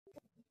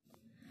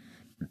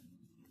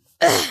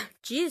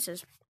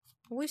Jesus.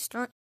 We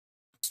start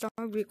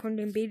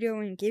recording video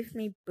and give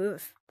me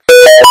birth.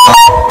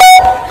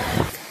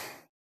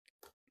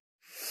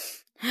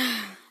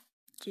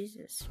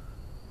 Jesus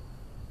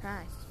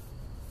Christ.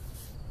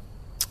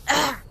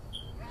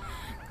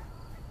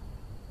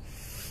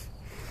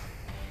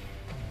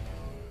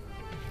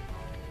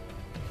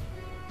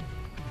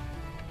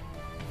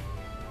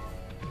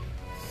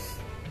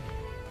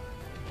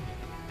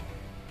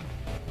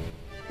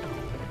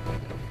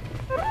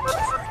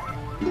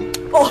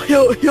 Oh,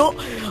 yo,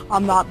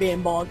 I'm not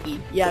being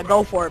bonky. Yeah,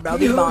 go for it, bro.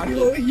 Be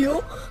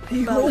bonky.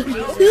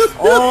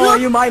 Oh,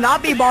 you might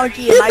not be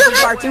bonky. It might be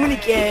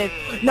cartoony, kid.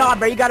 Nah,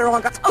 bro, you got it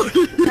wrong.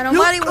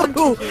 Nobody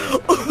wants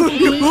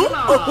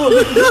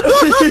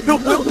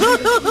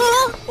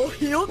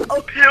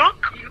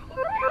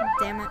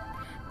Damn it.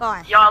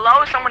 Bye. Yo,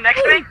 hello? Someone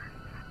next to me?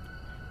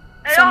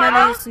 Hey,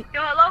 hello?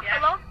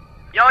 Hello?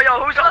 Yo,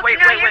 who's up? Wait,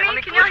 let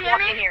me glitch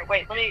walk in here.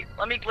 Wait,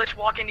 let me glitch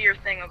walk into your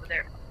thing over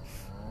there.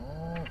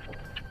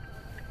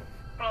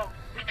 Oh,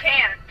 you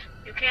can't.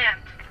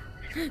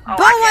 Oh,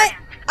 but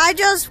I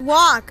just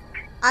walk.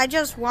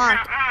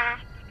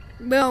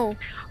 No.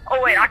 Oh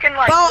wait, I can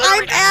like. Bro,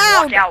 I'm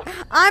walk out.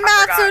 I'm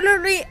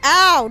absolutely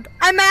out.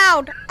 I'm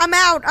out.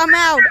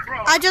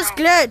 I just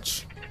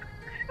glitch.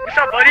 What's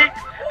up, buddy?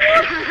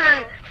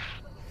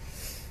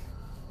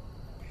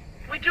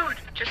 Wait, dude,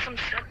 just some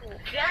simple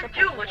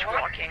glitch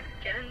walking.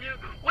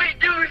 Wait,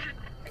 dude,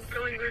 I'm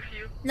going with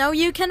you. No,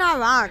 you cannot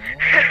walk.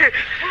 Okay.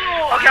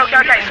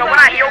 So when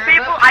I heal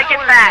people, I get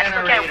fast.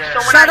 Okay, so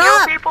when I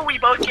heal people, we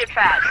both get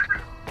fast.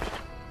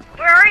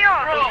 Where are you?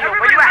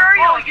 Where you at?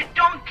 Oh, you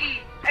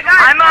donkey.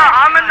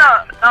 I'm in the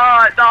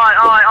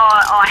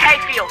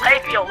hayfield,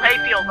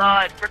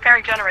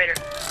 repairing generator.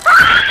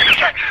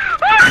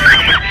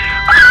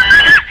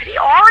 He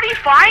already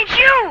finds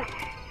you?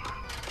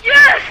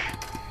 Yes!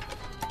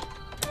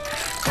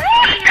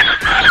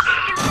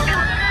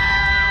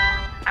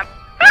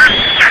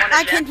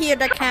 I can hear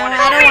the camera.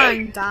 I don't want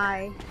to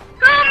die.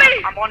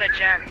 I'm on a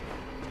gen.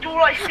 Do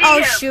I see Oh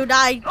him? shoot,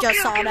 I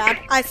just saw that.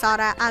 I saw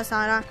that.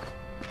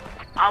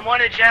 I'm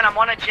on a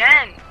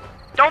gen.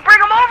 Don't bring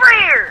him over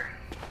here!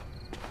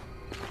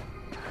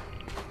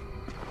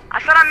 I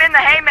said I'm in the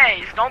hay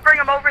maze. Don't bring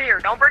him over here.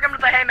 Don't bring him to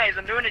the hay maze.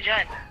 I'm doing a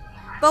gen.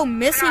 Bro,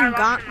 missing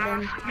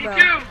Gotman, bro. Me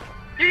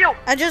too.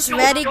 I just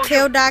ready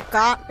killed that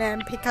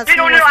Gotman because he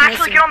no, was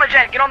actually missing. get on the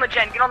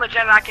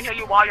gen, and I can heal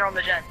you while you're on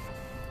the gen.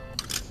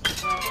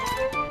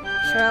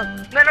 Shut up.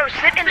 No,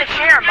 sit in the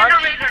chair,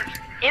 monkey.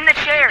 In the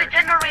chair. The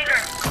generator.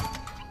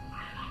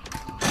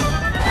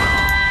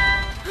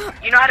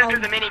 You know how to do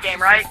the mini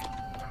game, right?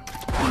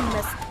 He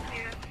missed.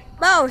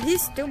 Bro,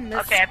 he's still missing.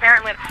 Okay,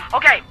 apparently.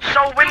 Okay,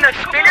 so when the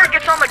spinner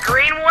gets on the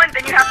green one,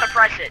 then you have to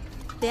press it.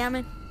 Damn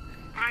it.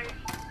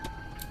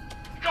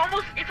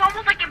 It's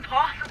almost like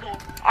impossible.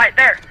 Alright,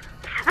 there.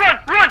 Run!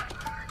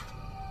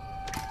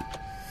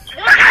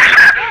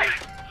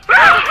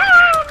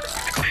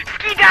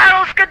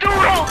 Skedaddle,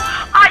 skadoodle!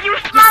 You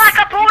smell like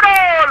a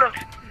poodle!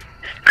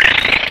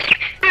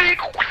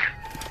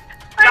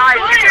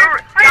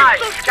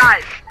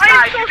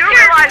 Guys, you do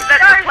realize that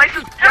the place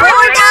is...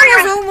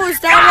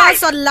 That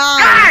was a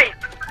lie.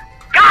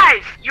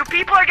 Guys, you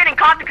people are getting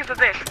caught because of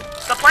this.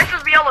 The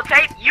places we able to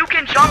take, you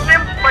can jump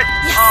them, but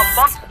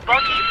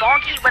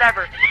bonky,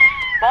 whatever.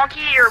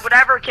 Bonky or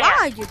whatever can. What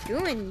are you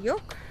doing?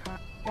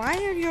 Why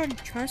are you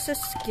trying to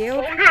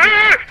scare?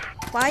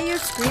 Why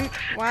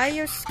are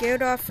you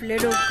scared of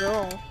little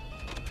girl?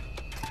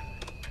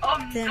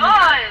 I'm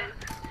not.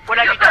 What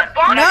have you done?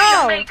 What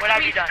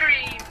have you done?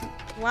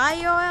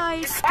 Why are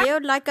you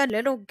scared like a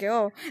little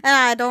girl? And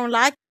I don't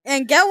like.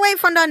 And get away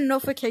from the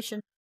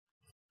notification.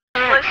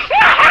 Oh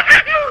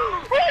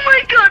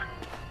my god!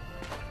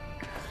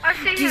 I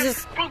see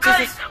Jesus.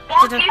 Bonky's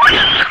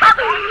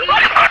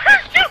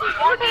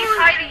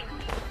hiding.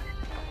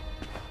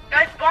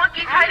 Guys,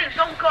 Bonky's hiding.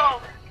 Don't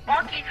go.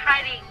 Bonky's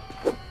hiding.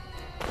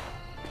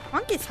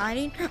 Monkey's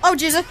hiding. Oh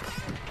Jesus!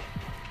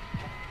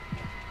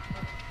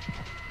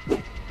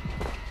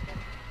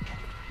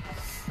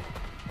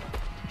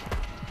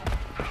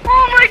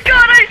 Oh my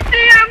god, I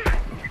see him!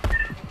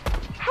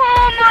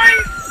 Oh my!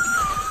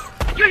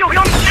 Yo!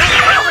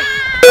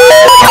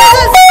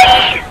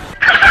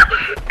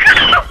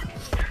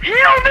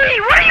 Heal me!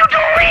 What are you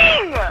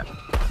doing?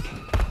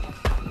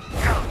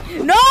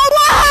 No!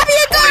 What have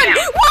you done?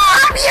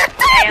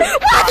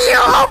 Why do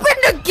you open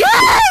the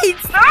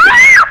gates?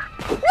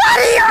 Why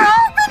do you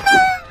open the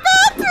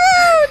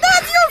bathroom?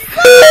 That's your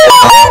fault!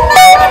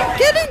 I'm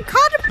getting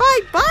caught by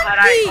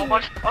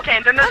Bunky! Okay,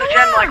 and then there's a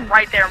gen like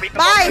right there, and we can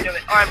both do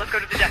it. Alright, let's go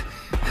to the gen.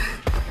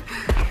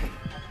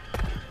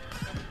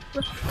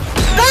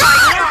 No!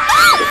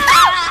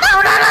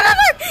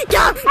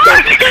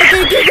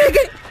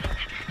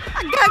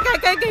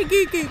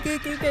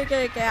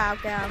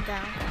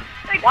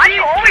 Why do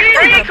you always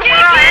bring it to where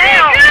I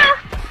am?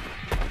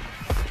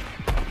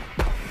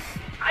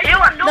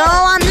 No,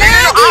 I'm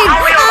lagging!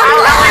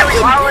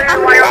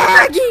 I'm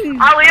lagging!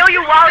 I'll heal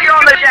you while you're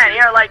on the gen.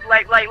 Here,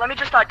 let me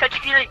just touch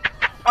you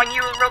on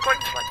you real quick.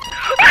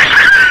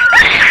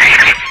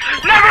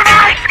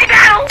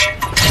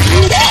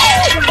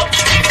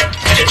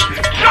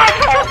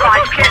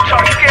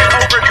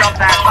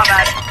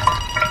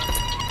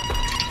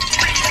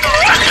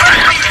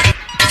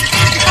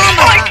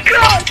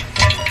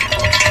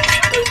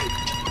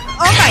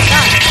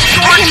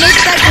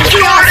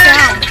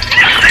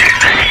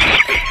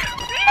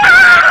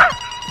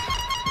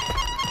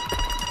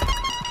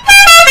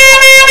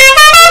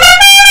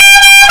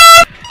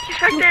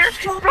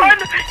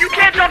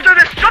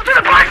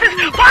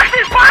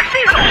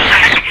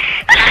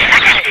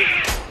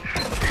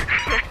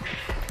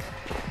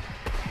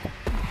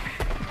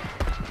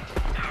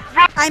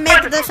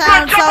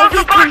 sound so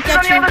he can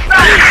get you.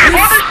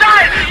 Other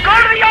side! Go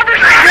to the other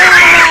side!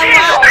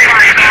 Yeah, oh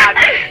my god,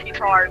 it's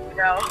hard,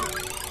 bro.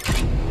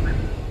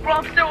 Bro,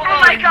 I'm still alive. Oh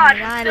my god,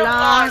 I still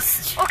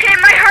lost. alive. Okay,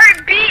 my heart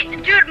beat,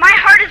 dude, my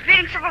heart is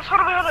beating so fast.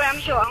 Hold on, I'm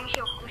sure.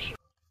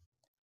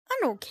 I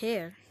don't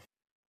care.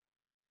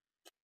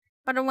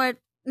 By the way,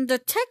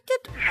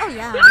 detected. Oh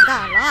yeah, I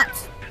got a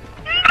lot.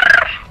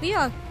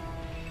 Yeah.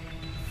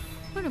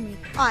 What do you mean?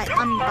 Alright,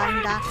 I'm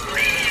buying that.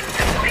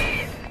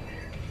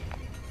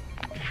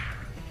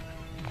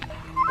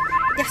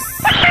 Yes.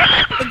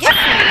 The gift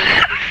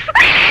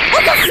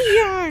for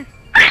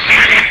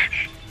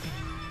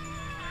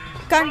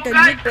got the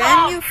new,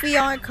 brand new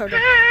VR code.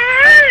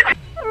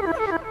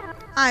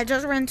 I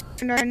just ran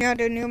to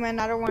another new man.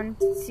 I don't want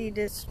to see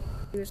this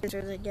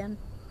users again.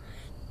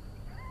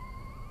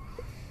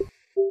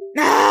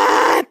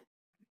 Ah!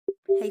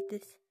 Hate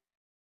this.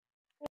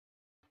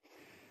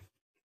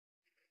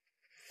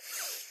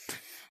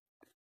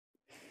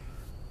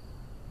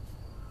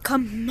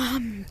 Come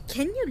on,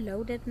 can you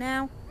load it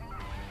now?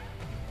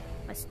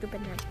 My stupid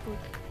notebook.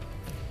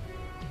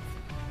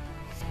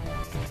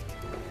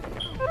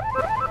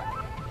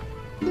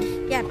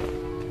 Yeah,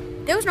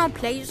 there was no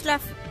players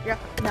left. Yeah,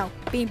 no,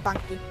 being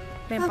bunky.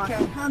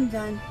 Okay, I'm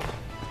done.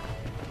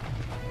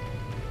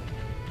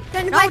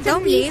 No,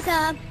 don't leave.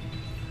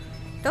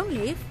 Don't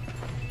leave.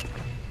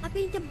 I'm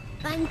going to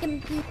find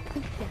some pizza.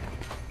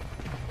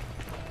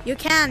 You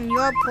can,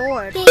 you're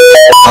bored.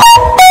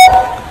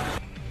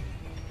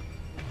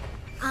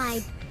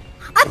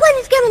 I played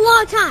this game a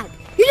long time.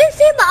 You didn't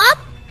see the up?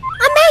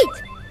 I'm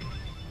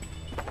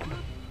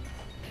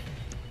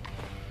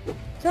 8.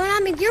 So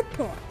that means you're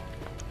poor.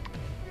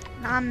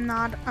 I'm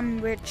not. I'm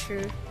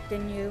richer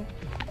than you.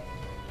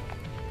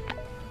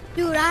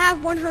 Dude, I have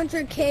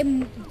 100K.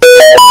 I'm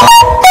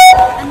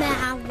gonna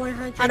have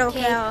 100K. I don't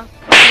care.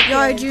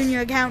 You're a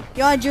junior account.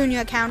 You're a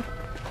junior account.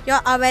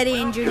 You're already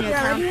in junior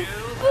account.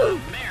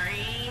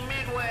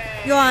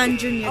 You're on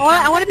junior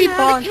account. I want to be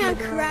boss. My account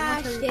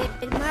crashed.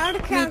 My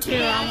account Me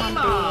too. I want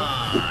to be.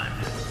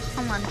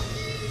 Come on.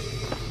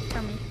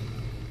 Tell me.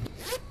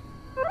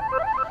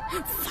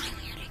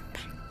 Finally,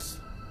 Bunky.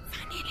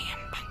 Finally,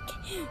 I'm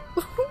Bunky.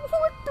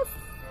 What the?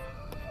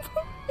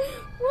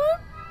 What?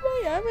 My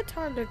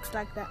avatar looks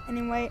like that.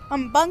 Anyway,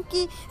 I'm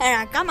Bunky,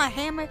 and I got my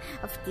hammer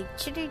of the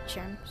chitty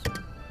chumps.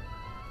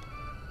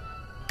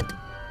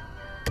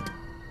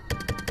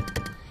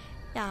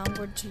 Yeah, I'm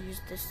going to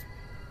use this.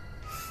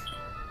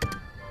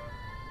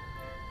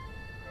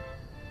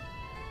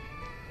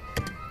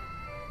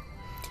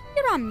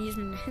 You know I'm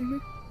using the hammer.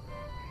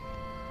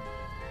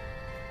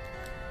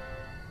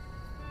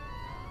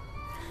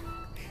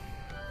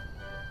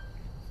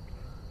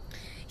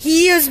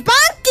 He is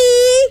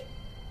Bunky!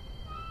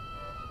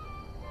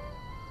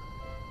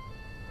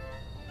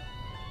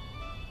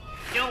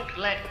 Don't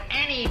let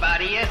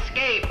anybody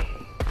escape.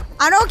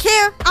 I don't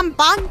care. I'm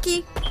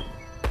Bunky.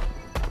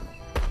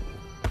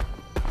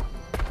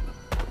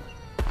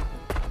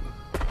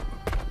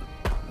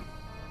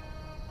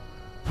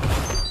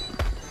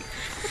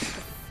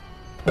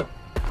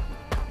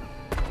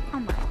 Oh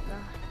my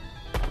god.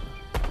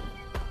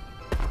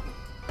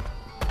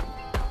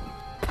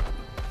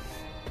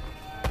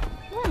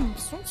 Oh, I'm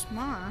so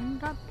smart. I'm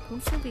not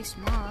supposed to be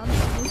smart.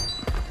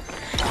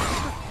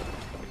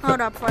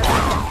 Hold up for a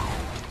second.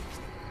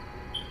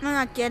 I'm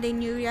not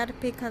getting you yet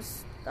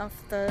because of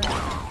the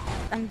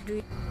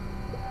boundary.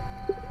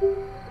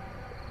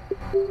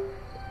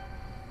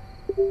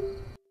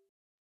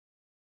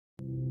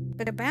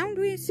 But the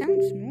boundary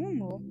sounds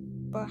normal.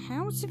 But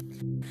how is it?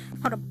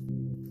 Hold up.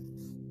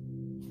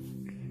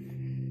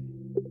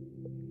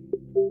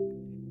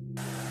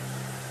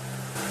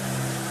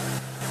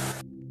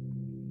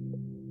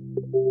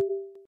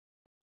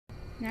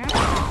 Now?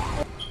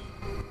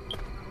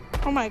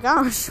 Oh my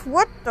gosh,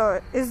 what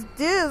the is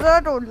this? I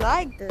don't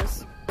like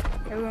this.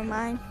 Never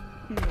mind.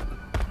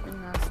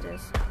 What's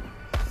this?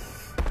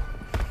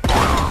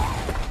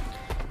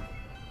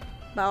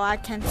 But I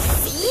can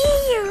see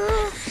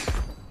you.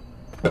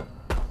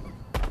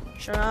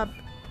 Shut up.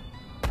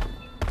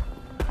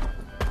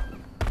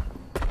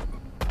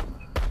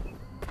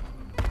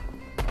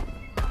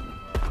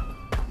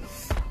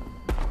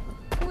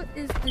 What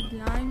is the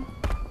line?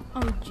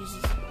 Oh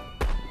Jesus.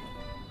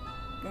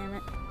 Damn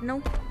it.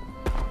 No.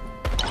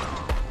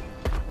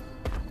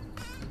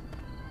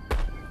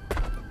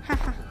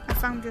 Haha, I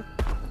found you.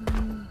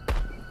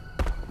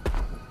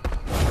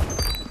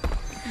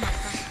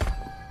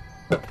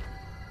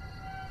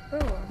 Oh,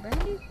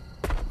 already?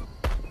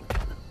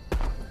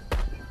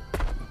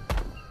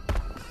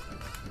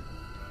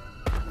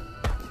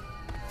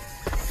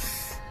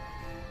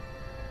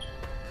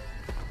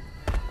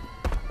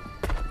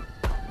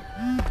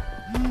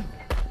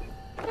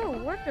 Oh,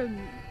 what a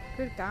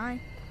good guy.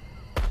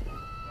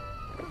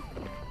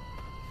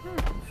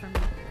 From me.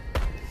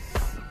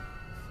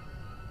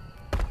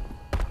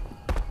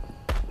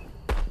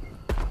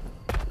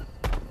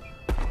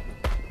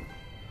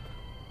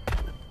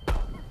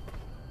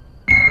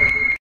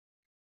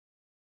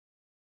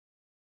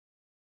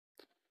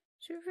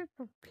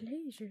 Cerebral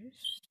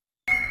pleasures.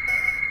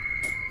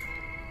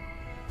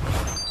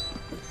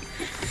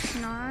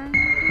 No.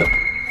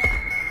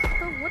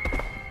 Oh, what?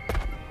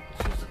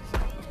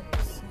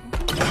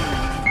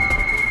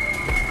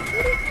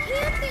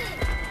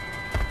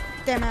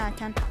 Damn it, I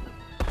can.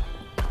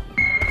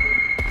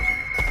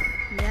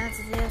 Yes,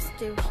 they're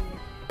still here.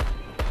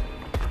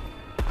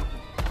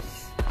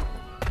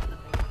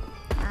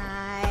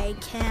 I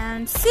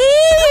can see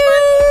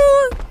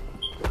you!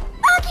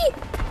 Monkey!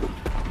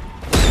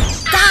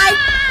 Die!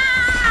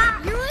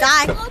 You're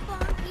Die! slow,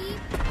 Monkey.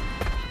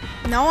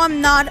 No,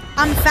 I'm not.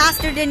 I'm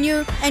faster than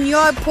you, and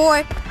you're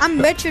poor. I'm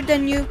richer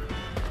than you.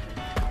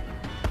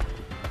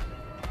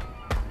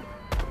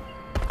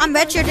 I'm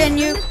richer than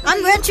you.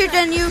 I'm richer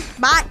than you.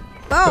 Bye.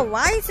 Bro,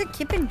 why is it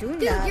keeping doing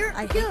Dude, that? you're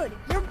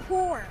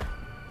poor.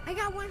 I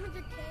got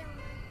 100K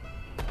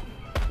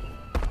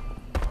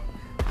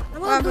already.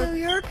 I'm gonna do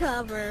your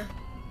cover.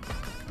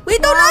 We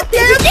do not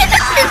get it.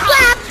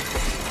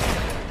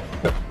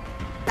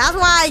 That's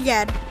why I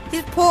get.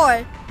 He's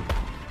poor.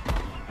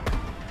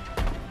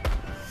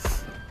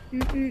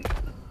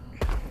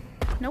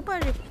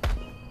 Nobody.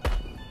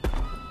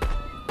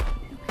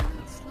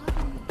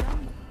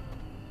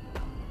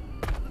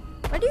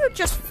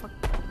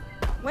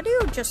 What do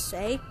you just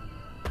say?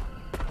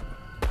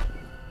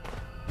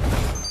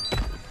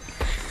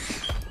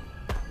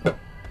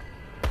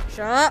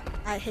 Shut up.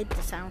 I hate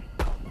the sound.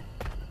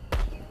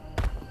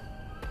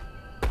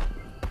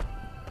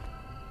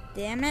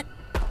 Damn it.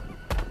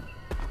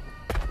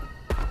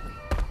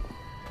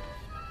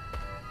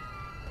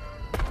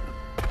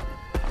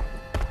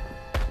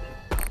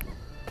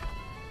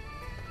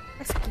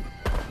 Let's keep.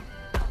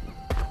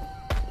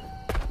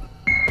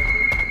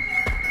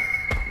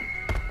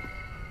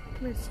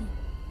 Where is he?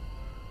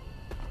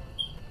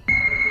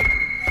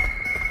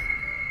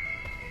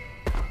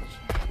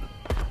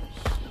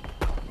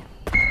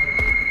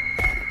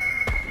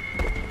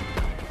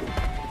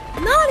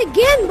 Not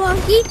again,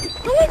 Monkey.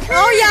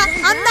 Oh yeah,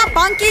 I'm not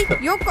Bunky.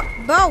 You're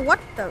bro. What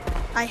the?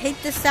 I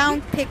hate this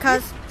sound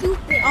because.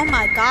 Stupid. Oh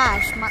my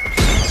gosh, my.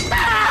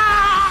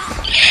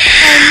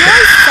 And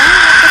your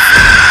sound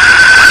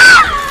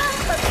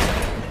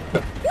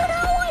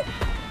like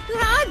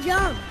Dude, I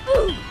jump.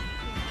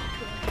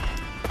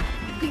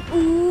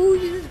 Ooh,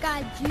 you just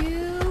got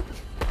juked.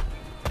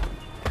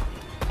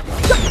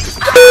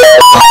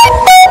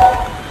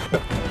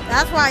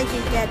 That's why he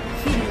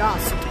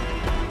lost.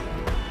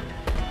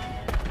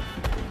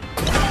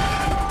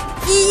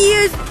 He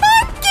is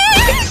Bunky.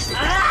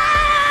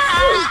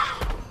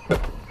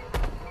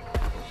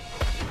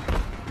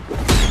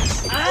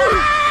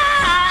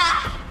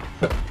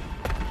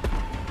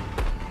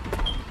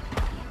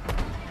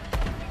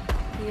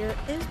 Here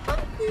is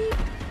Bunky.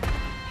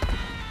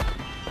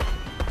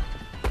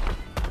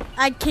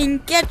 I can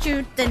get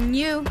you the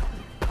new.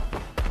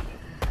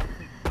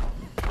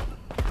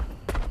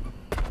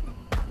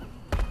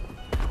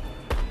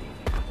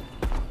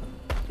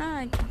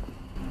 I can.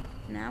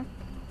 Now?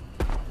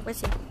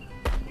 Where's he?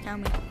 Tell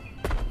me.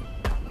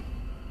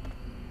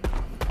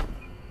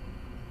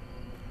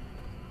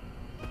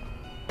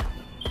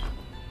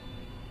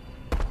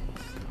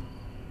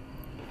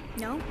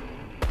 No?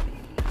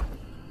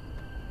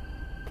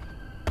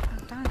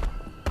 I'm done.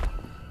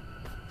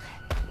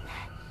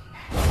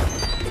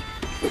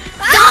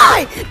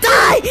 Die!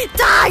 Die!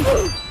 Die!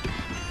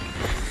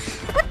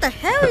 What the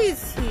hell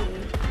is he?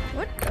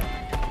 What the?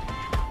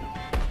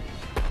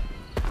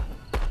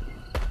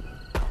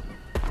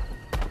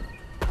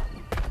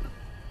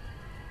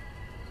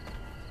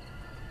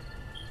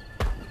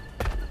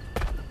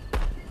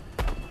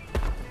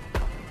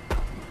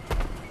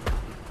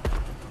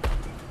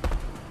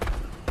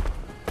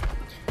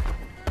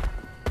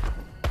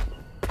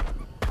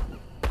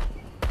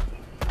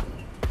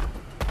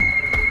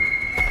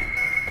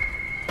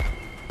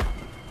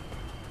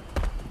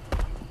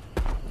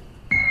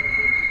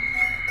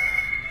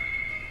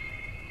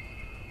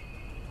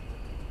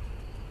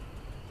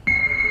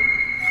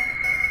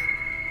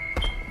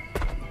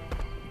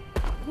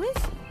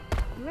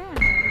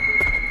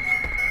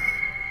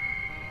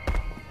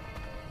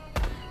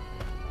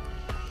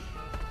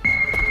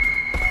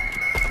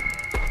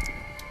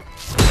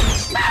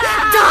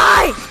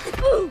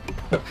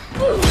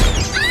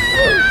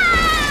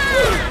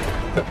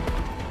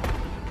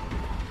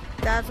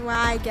 That's why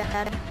I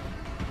get it.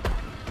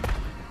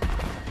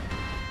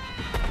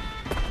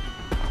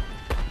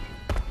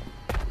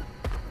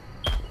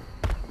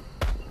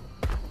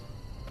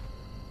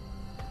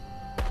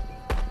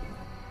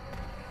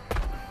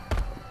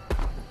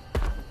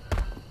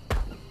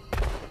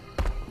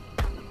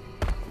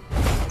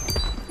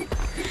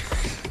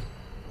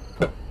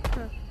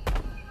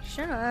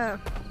 Shut up.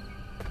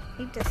 I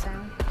hate the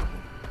sound.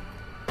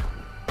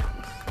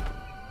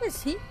 Where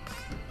is he?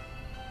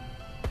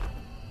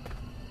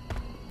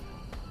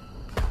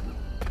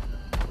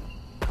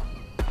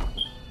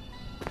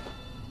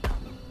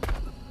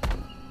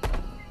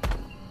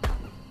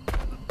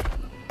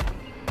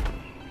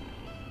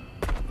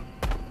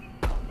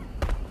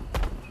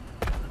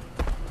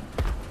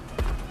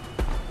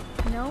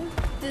 No?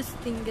 this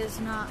thing is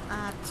not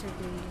actually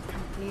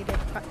completed,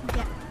 but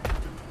yeah.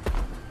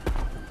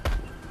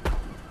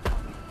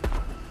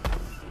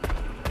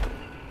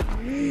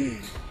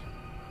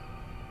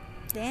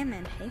 Damn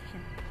it, hate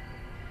him.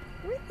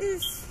 What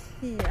is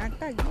he? I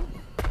thought you.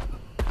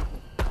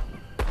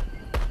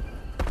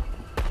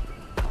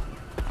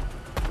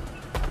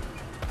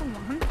 Come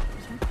on, 100%.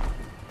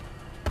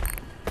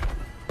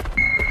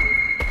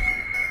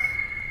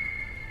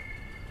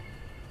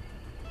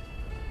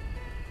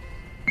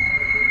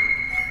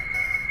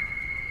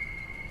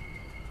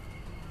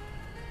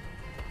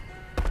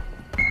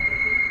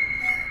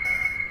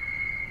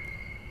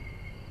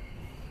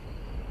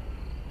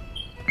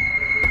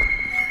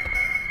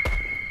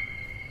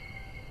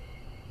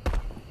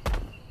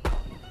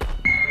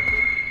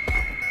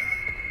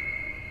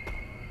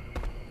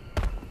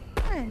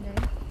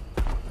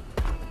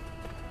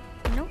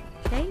 Nope,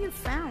 okay, you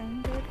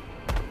found it.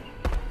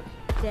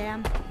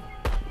 Damn.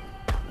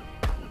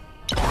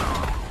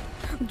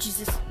 Oh,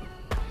 Jesus.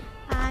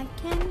 I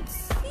can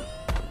see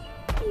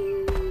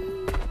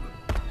you.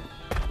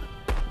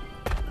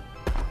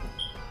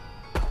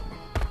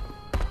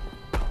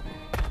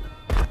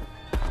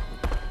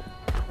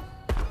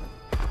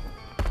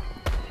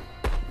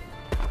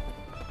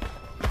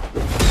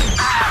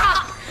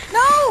 Ah!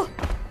 No!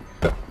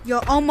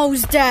 You're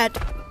almost dead.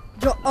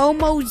 You're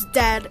almost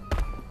dead.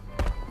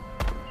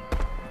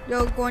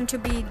 You're going to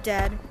be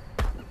dead.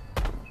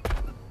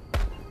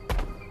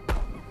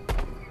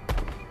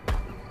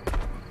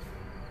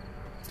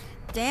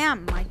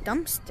 Damn, my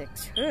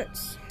thumbsticks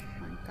hurts.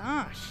 Oh my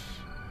gosh.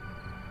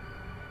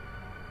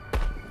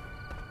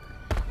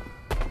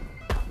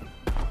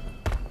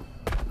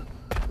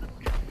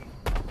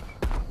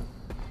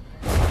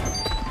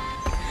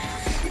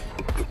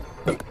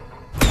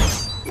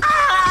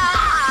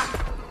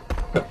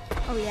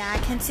 Oh yeah, I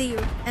can see you.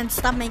 And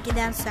stop making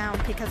that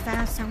sound because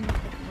that sound like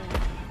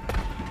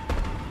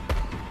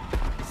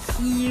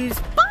he's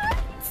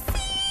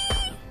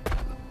bouncy.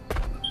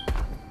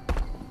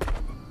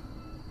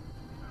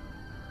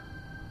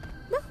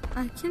 No,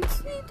 I can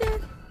see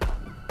that.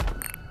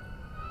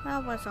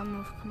 That was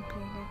almost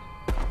completed.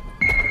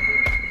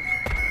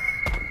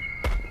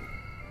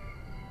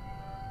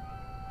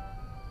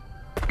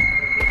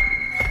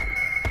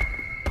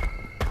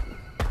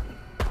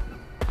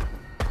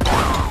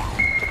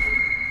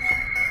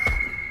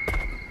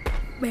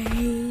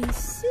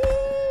 Basic.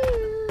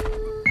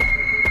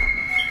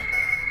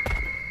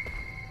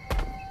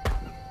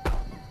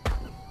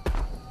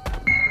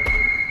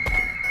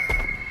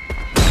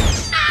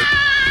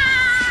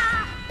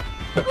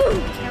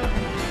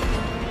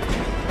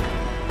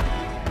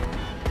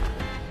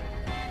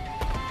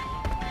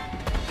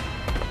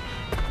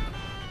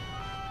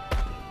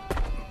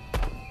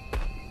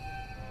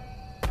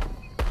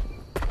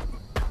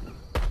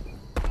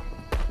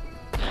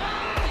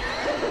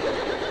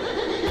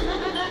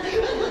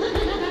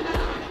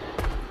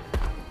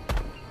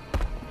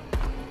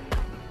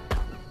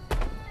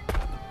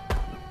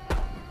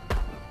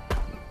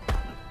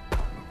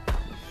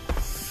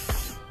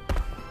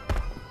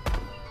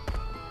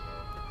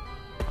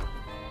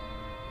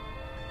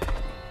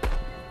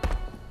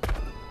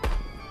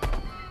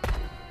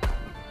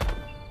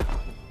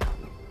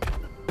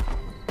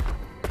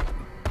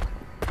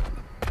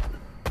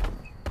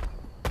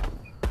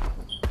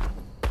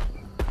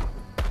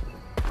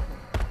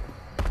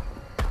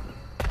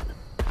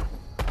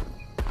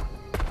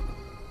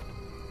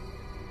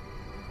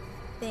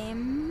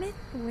 Damn it,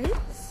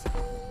 where's he?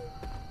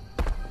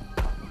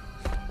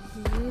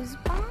 He was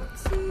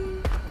bouncy.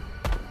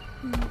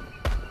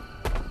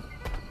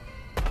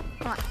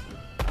 Come on.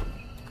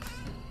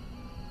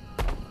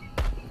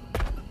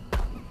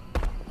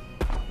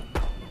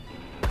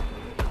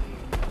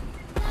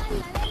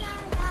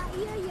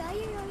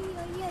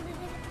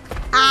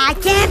 I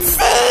can't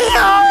see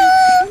you!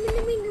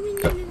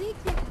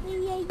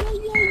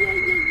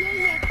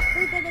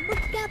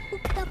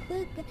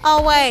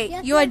 Oh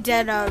wait, you're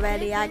dead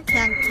already. I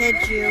can't kid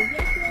you.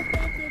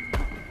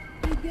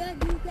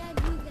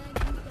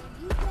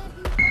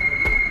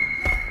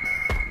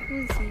 Who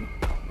is he?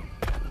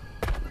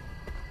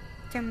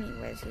 Tell me,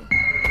 where is he?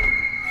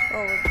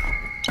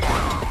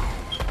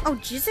 Oh,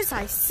 Jesus,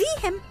 I see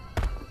him.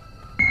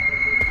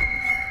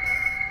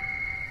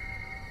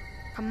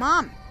 Come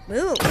on,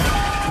 move.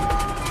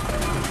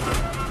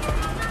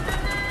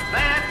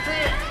 That's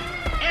it!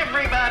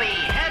 Everybody,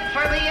 head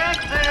for the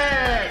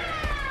exit!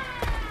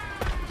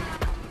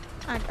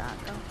 I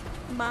gotta go.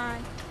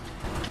 Bye.